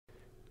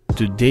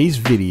Today's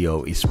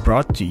video is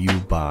brought to you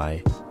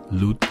by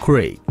Loot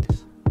Crate.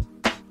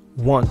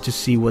 Want to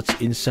see what's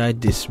inside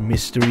this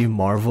mystery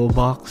Marvel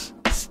box?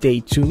 Stay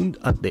tuned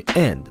at the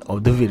end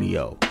of the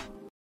video.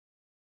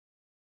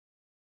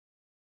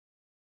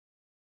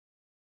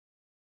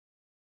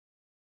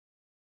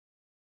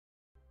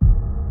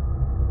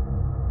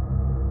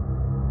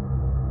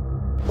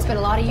 It's been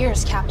a lot of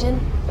years, Captain.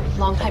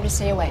 Long time to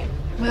stay away.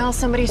 Well,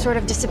 somebody sort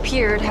of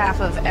disappeared half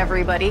of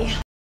everybody.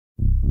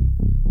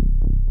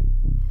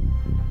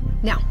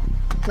 Now,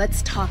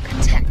 let's talk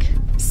tech.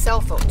 Cell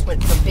phones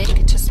went from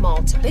big to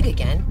small to big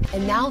again,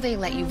 and now they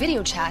let you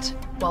video chat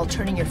while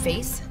turning your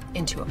face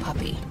into a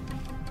puppy.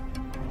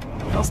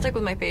 I'll stick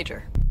with my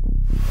pager.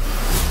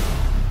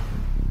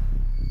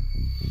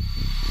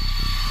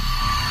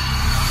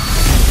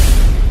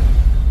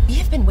 We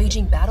have been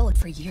waging battle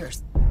for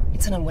years.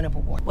 It's an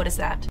unwinnable war. What is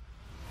that?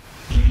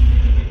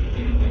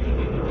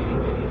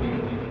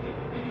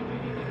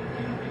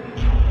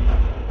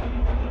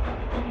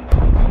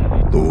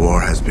 The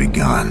war has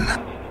begun.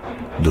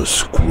 The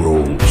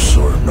scrolls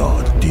are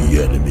not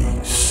the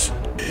enemies.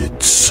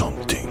 It's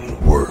something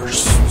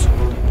worse.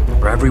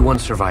 For every one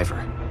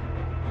survivor,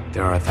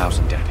 there are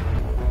 1,000 dead.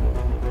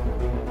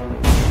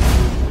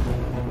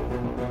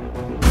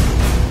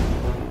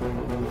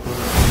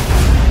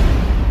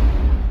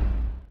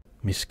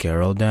 Miss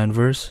Carol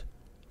Danvers,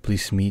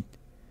 please meet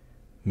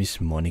Miss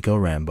Monica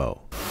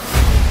Rambeau.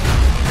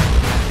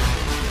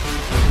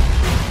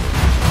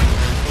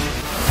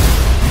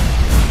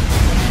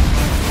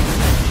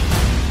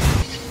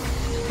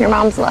 Your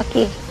mom's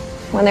lucky.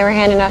 When they were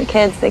handing out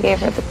kids, they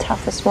gave her the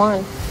toughest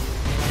one.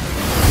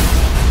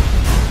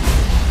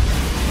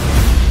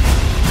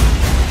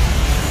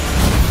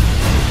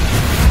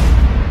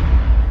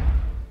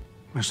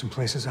 There's some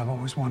places I've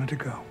always wanted to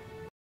go.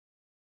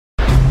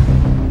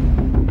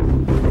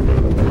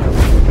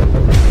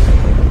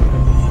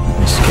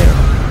 Miss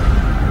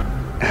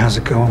Carol. How's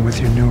it going with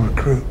your new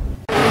recruit?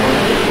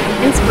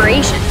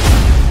 Inspiration.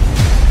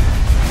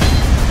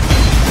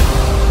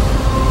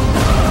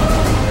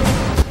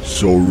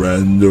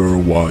 Surrender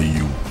while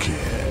you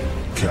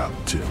can,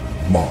 Captain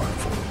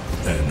Marvel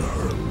and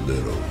her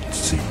little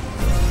team.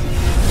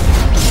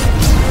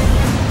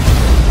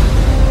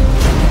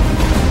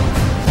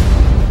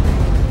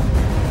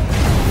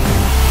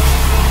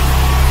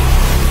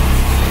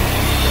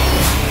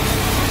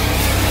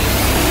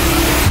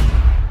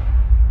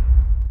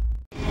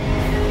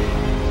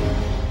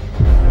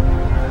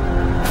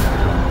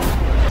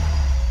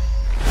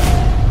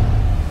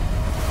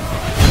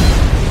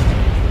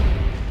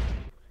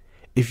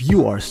 If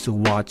you are still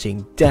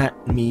watching,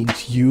 that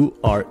means you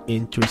are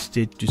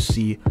interested to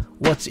see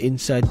what's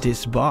inside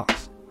this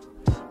box.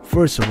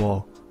 First of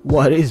all,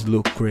 what is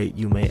Loot Crate,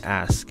 you may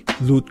ask?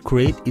 Loot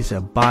Crate is a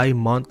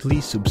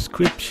bi-monthly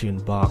subscription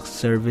box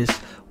service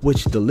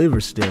which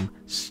delivers them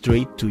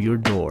straight to your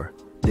door.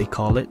 They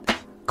call it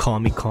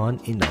Comic-Con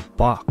in a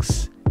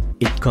box.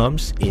 It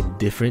comes in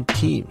different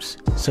themes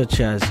such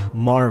as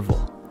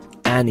Marvel,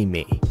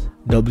 anime,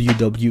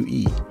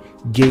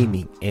 WWE,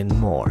 gaming, and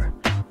more.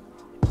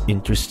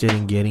 Interested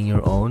in getting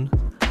your own?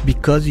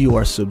 Because you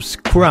are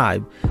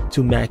subscribed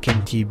to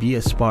MacamTV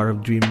as part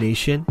of Dream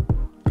Nation,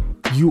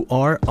 you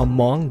are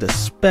among the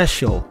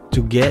special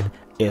to get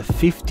a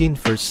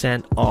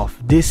 15% off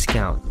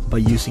discount by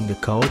using the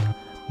code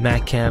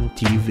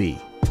MacamTV.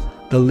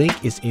 The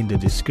link is in the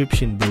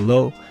description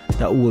below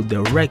that will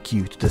direct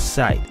you to the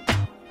site.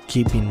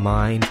 Keep in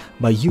mind,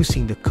 by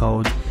using the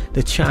code,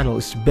 the channel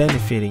is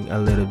benefiting a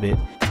little bit,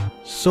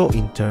 so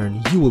in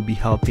turn you will be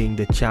helping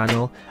the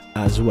channel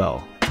as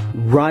well.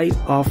 Right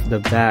off the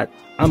bat,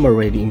 I'm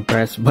already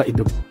impressed by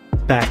the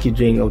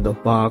packaging of the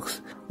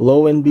box.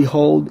 Lo and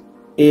behold,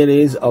 it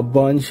is a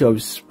bunch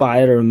of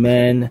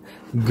Spider-Man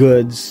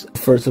goods.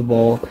 First of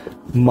all,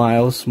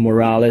 Miles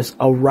Morales,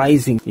 a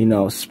rising,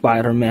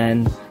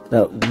 Spider-Man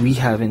that we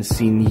haven't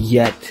seen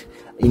yet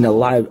in a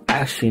live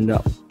action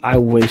that I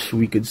wish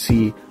we could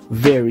see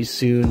very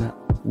soon.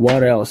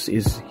 What else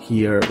is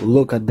here?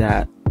 Look at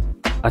that.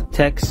 A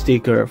tech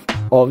sticker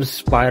of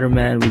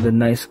Spider-Man with a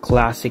nice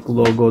classic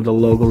logo. The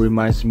logo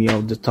reminds me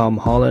of the Tom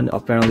Holland.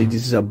 Apparently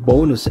this is a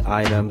bonus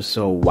item,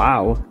 so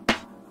wow.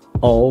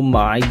 Oh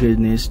my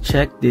goodness,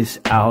 check this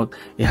out.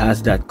 It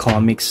has that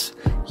comics,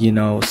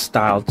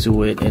 style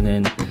to it. And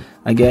then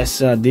I guess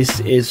this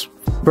is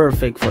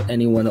perfect for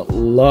anyone that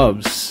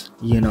loves,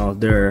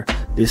 their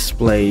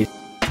display.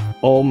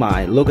 Oh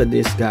my, look at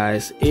this,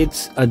 guys.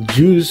 It's a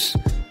juice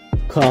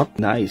cup.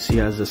 Nice, he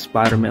has a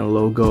Spider-Man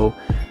logo.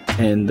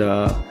 And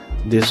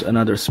there's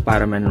another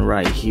Spider-Man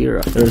right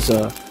here. There's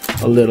a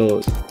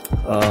little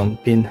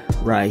pin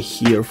right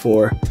here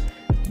for,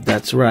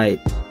 that's right,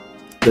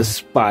 the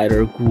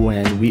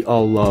Spider-Gwen. We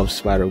all love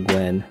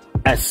Spider-Gwen.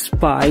 A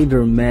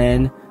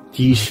Spider-Man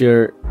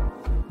t-shirt.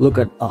 Look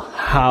at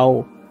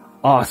how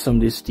awesome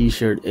this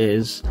t-shirt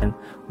is. And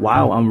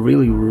wow, I'm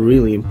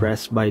really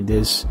impressed by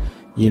this,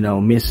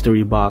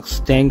 mystery box.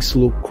 Thanks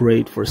Loot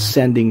Crate for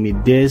sending me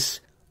this.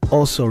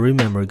 Also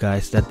remember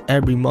guys that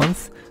every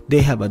month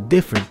they have a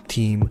different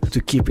theme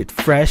to keep it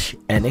fresh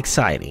and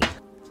exciting.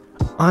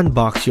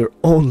 Unbox your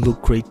own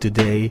Loot Crate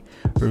today.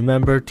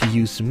 Remember to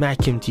use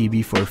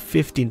MacamTV for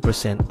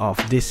 15%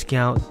 off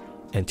discount.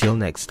 Until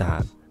next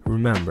time,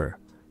 remember,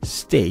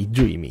 stay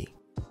dreamy.